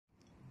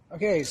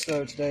Okay,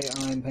 so today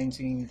I'm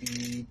painting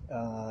the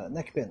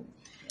neck pin.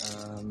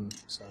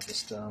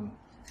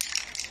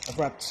 I've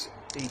wrapped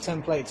the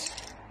template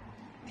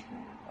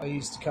I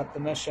used to cut the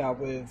mesh out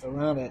with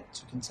around it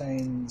to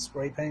contain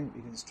spray paint,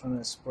 because trying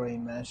to spray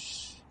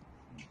mesh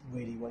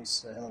really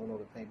wastes a hell of a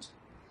lot of paint.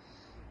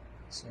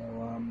 So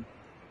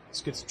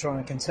it's good to try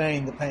and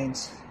contain the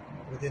paint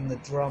within the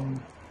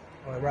drum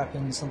by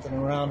wrapping something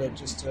around it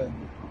just to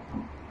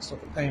stop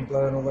the paint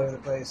blowing all over the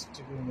place,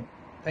 particularly when you're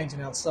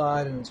painting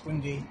outside and it's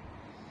windy,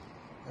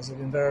 as it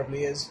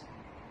invariably is.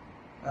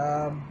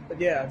 But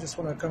yeah, I just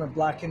want to kind of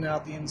blacken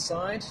out the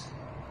inside,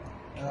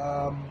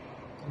 and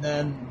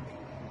then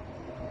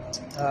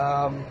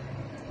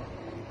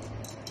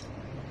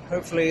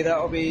hopefully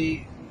that will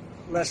be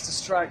less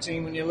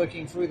distracting when you're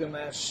looking through the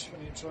mesh,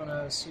 when you're trying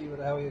to see where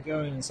the hell you're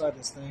going inside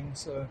this thing.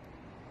 So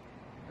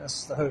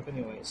that's the hope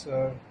anyway.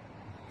 So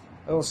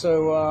I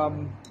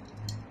also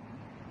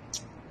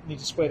need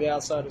to spray the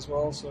outside as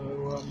well, so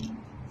I'll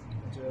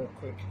do a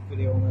quick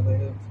video on that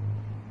later.